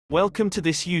Welcome to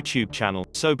this YouTube channel.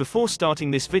 So before starting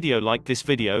this video, like this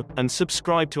video, and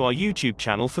subscribe to our YouTube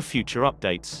channel for future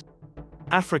updates.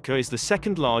 Africa is the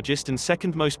second largest and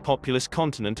second most populous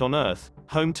continent on Earth,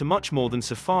 home to much more than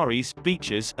safaris,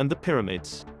 beaches, and the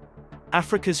pyramids.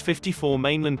 Africa's 54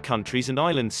 mainland countries and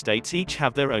island states each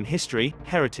have their own history,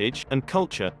 heritage, and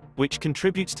culture, which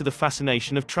contributes to the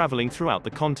fascination of traveling throughout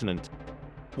the continent.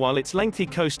 While its lengthy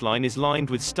coastline is lined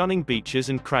with stunning beaches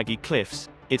and craggy cliffs,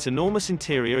 its enormous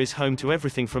interior is home to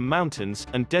everything from mountains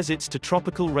and deserts to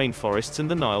tropical rainforests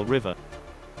and the Nile River.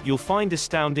 You'll find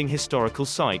astounding historical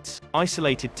sites,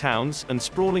 isolated towns, and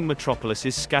sprawling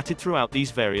metropolises scattered throughout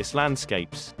these various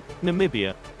landscapes.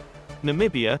 Namibia.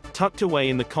 Namibia, tucked away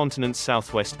in the continent's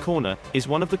southwest corner, is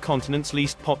one of the continent's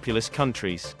least populous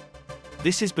countries.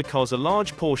 This is because a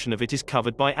large portion of it is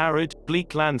covered by arid,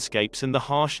 bleak landscapes and the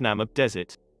harsh Namib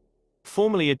Desert.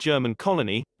 Formerly a German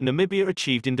colony, Namibia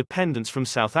achieved independence from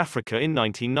South Africa in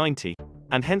 1990,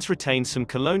 and hence retains some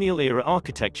colonial-era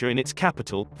architecture in its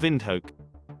capital, Windhoek.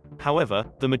 However,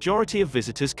 the majority of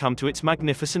visitors come to its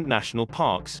magnificent national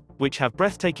parks, which have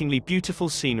breathtakingly beautiful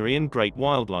scenery and great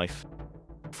wildlife.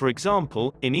 For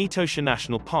example, in Etosha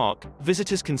National Park,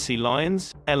 visitors can see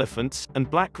lions, elephants, and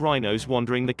black rhinos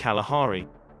wandering the Kalahari.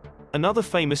 Another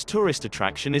famous tourist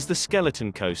attraction is the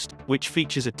Skeleton Coast, which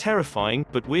features a terrifying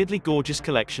but weirdly gorgeous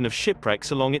collection of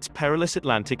shipwrecks along its perilous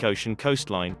Atlantic Ocean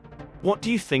coastline. What do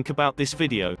you think about this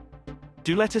video?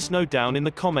 Do let us know down in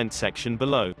the comment section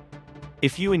below.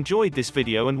 If you enjoyed this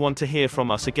video and want to hear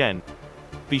from us again,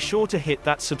 be sure to hit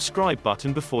that subscribe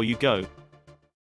button before you go.